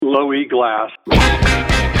Low E glass.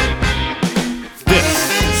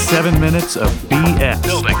 This is 7 Minutes of BS.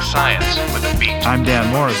 Building science with a beat. I'm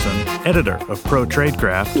Dan Morrison, editor of Pro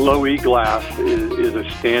Tradecraft. Low E glass is a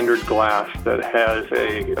standard glass that has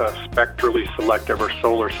a spectrally selective or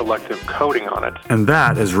solar selective coating on it. And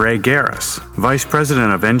that is Ray Garris, Vice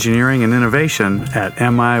President of Engineering and Innovation at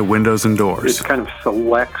MI Windows and Doors. It kind of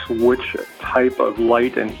selects which type of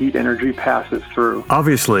light and heat energy passes through.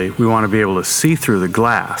 Obviously, we want to be able to see through the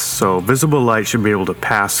glass, so visible light should be able to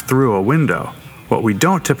pass through a window. What we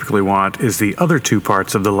don't typically want is the other two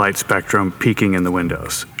parts of the light spectrum peeking in the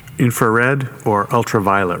windows, infrared or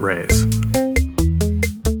ultraviolet rays.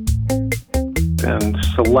 And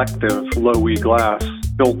selective low E glass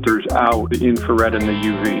filters out the infrared and the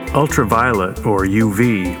UV. Ultraviolet, or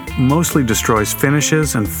UV, mostly destroys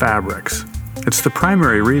finishes and fabrics. It's the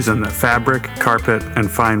primary reason that fabric, carpet,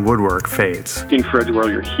 and fine woodwork fades. Infrared is where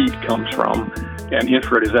your heat comes from, and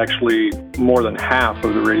infrared is actually more than half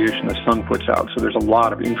of the radiation the sun puts out, so there's a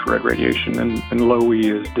lot of infrared radiation, and low E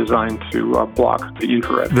is designed to block the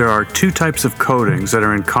infrared. There are two types of coatings that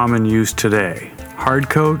are in common use today,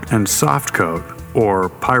 hard coat and soft coat,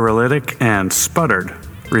 or pyrolytic and sputtered,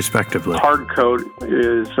 respectively. Hard coat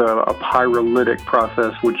is a pyrolytic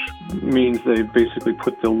process, which means they basically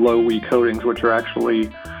put the low E coatings, which are actually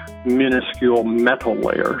minuscule metal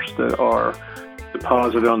layers that are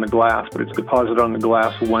deposited on the glass, but it's deposited on the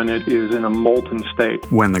glass when it is in a molten state.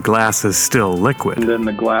 When the glass is still liquid. And then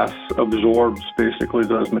the glass absorbs basically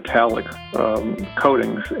those metallic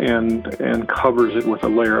coatings and covers it with a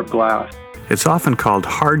layer of glass. It's often called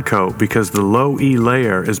hard coat because the low E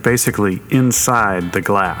layer is basically inside the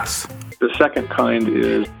glass. The second kind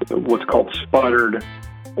is what's called sputtered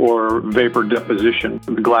or vapor deposition.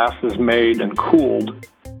 The glass is made and cooled,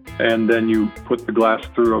 and then you put the glass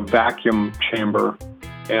through a vacuum chamber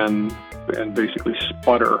and basically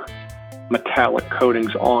sputter metallic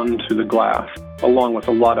coatings onto the glass, along with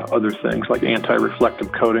a lot of other things like anti-reflective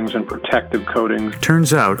coatings and protective coatings.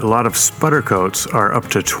 Turns out a lot of sputter coats are up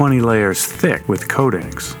to 20 layers thick with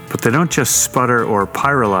coatings, but they don't just sputter or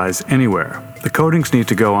pyrolyze anywhere. The coatings need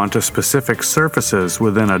to go onto specific surfaces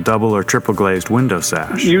within a double or triple glazed window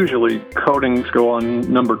sash. Usually coatings go on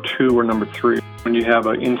number 2 or number 3. When you have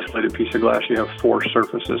an insulated piece of glass, you have 4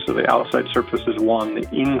 surfaces. So the outside surface is 1,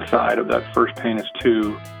 the inside of that first pane is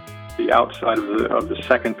 2, the outside of the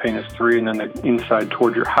second pane is 3, and then the inside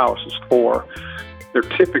toward your house is 4. They're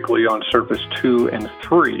typically on surface 2 and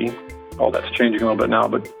 3. All that's changing a little bit now,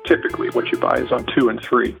 but typically what you buy is on 2 and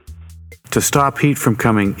 3. To stop heat from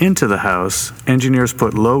coming into the house, engineers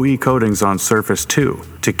put low E coatings on surface 2.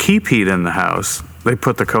 To keep heat in the house, they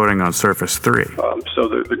put the coating on surface 3. So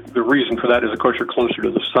the reason for that is, of course, you're closer to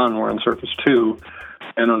the sun. We're on surface 2.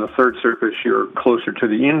 And on the third surface, you're closer to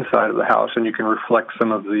the inside of the house, and you can reflect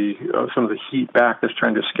some of the heat back that's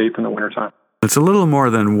trying to escape in the wintertime. It's a little more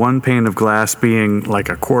than one pane of glass being like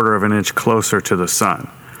a quarter of an inch closer to the sun.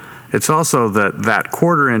 It's also that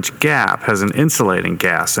quarter-inch gap has an insulating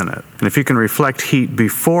gas in it. And if you can reflect heat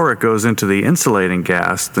before it goes into the insulating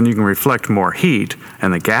gas, then you can reflect more heat,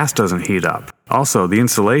 and the gas doesn't heat up. Also, the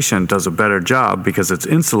insulation does a better job because it's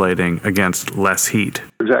insulating against less heat.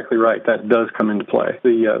 Exactly right. That does come into play.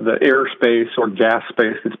 The air space or gas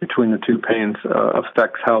space that's between the two panes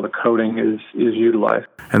affects how the coating is utilized.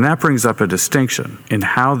 And that brings up a distinction in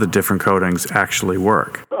how the different coatings actually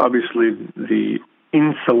work. Obviously, the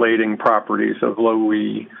insulating properties of low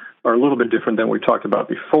E are a little bit different than we talked about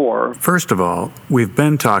before. First of all, we've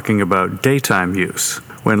been talking about daytime use.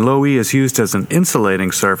 When low E is used as an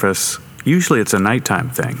insulating surface, usually it's a nighttime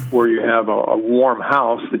thing. Where you have a warm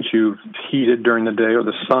house that you've heated during the day or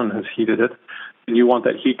the sun has heated it, and you want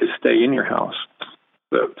that heat to stay in your house.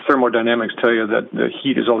 The thermodynamics tell you that the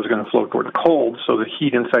heat is always going to flow toward the cold, so the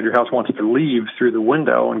heat inside your house wants to leave through the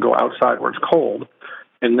window and go outside where it's cold.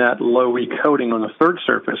 And that low E coating on the third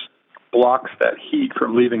surface blocks that heat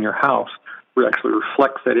from leaving your house. It actually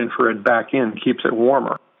reflects that infrared back in, keeps it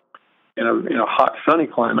warmer. In a hot, sunny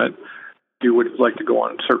climate, you would like to go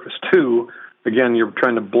on surface 2. Again, you're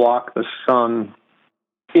trying to block the sun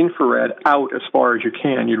infrared out as far as you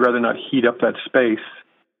can. You'd rather not heat up that space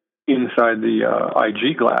inside the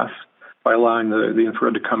IG glass. By allowing the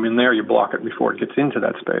infrared to come in there, you block it before it gets into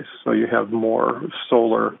that space. So you have more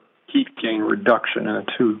solar heat gain reduction in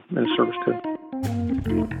surface 2.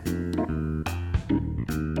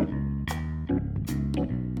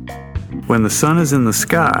 When the sun is in the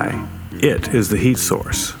sky, it is the heat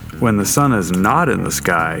source. When the sun is not in the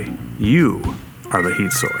sky, you are the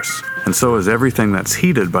heat source. And so is everything that's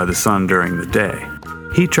heated by the sun during the day.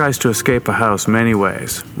 Heat tries to escape a house many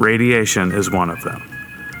ways. Radiation is one of them.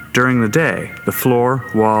 During the day, the floor,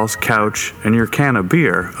 walls, couch, and your can of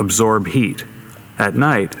beer absorb heat. At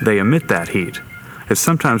night, they emit that heat. It's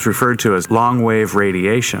sometimes referred to as long-wave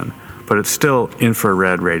radiation, but it's still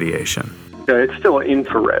infrared radiation. Yeah, it's still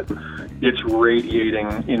infrared. It's radiating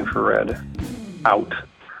infrared out,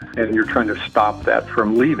 and you're trying to stop that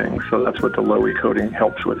from leaving. So that's what the low E coating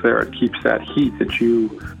helps with there. It keeps that heat that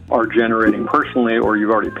you are generating personally or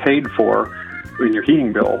you've already paid for in your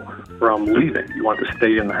heating bill from leaving. You want to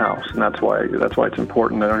stay in the house, and that's why it's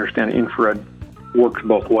important to understand infrared works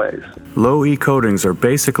both ways. Low E coatings are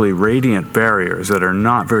basically radiant barriers that are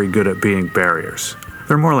not very good at being barriers.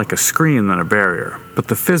 They're more like a screen than a barrier, but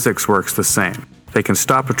the physics works the same. They can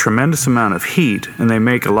stop a tremendous amount of heat, and they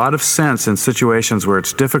make a lot of sense in situations where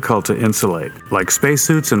it's difficult to insulate, like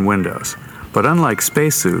spacesuits and windows. But unlike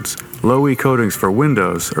spacesuits, low E coatings for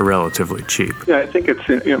windows are relatively cheap. Yeah, I think it's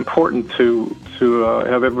important to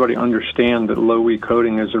have everybody understand that low E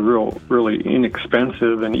coating is a really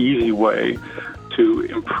inexpensive and easy way to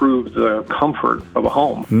improve the comfort of a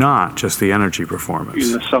home. Not just the energy performance.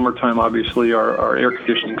 In the summertime, obviously, our air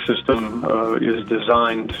conditioning system is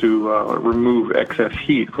designed to remove excess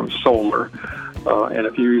heat from solar. And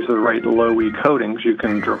if you use the right low E coatings, you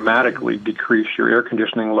can dramatically decrease your air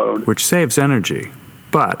conditioning load. Which saves energy,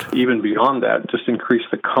 but even beyond that, just increase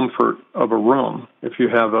the comfort of a room. If you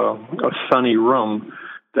have a sunny room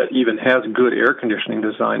that even has good air conditioning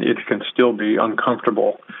design, it can still be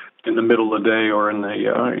uncomfortable in the middle of the day or in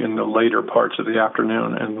the later parts of the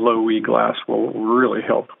afternoon, and low E glass will really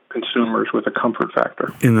help consumers with a comfort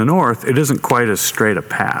factor. In the north, it isn't quite as straight a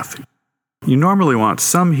path. You normally want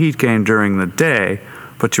some heat gain during the day,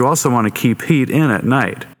 but you also want to keep heat in at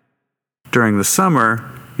night. During the summer,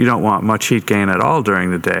 you don't want much heat gain at all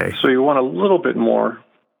during the day. So you want a little bit more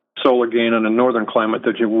solar gain in a northern climate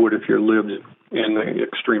than you would if you lived in the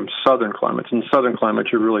extreme southern climates. In southern climates,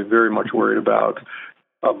 you're really very much worried about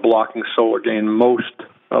blocking solar gain most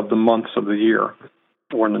of the months of the year,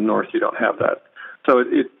 or in the north you don't have that. So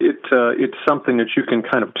it's something that you can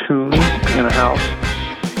kind of tune in a house.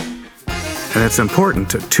 And it's important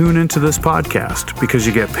to tune into this podcast because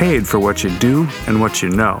you get paid for what you do and what you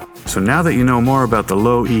know. So now that you know more about the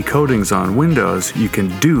low E coatings on windows, you can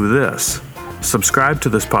do this. Subscribe to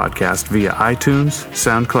this podcast via iTunes,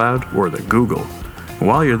 SoundCloud, or the Google. And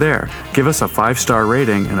while you're there, give us a 5-star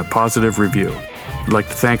rating and a positive review. I'd like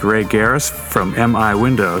to thank Ray Garris from MI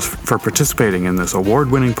Windows for participating in this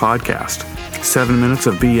award-winning podcast. 7 Minutes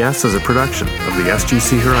of BS is a production of the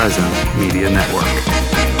SGC Horizon Media Network.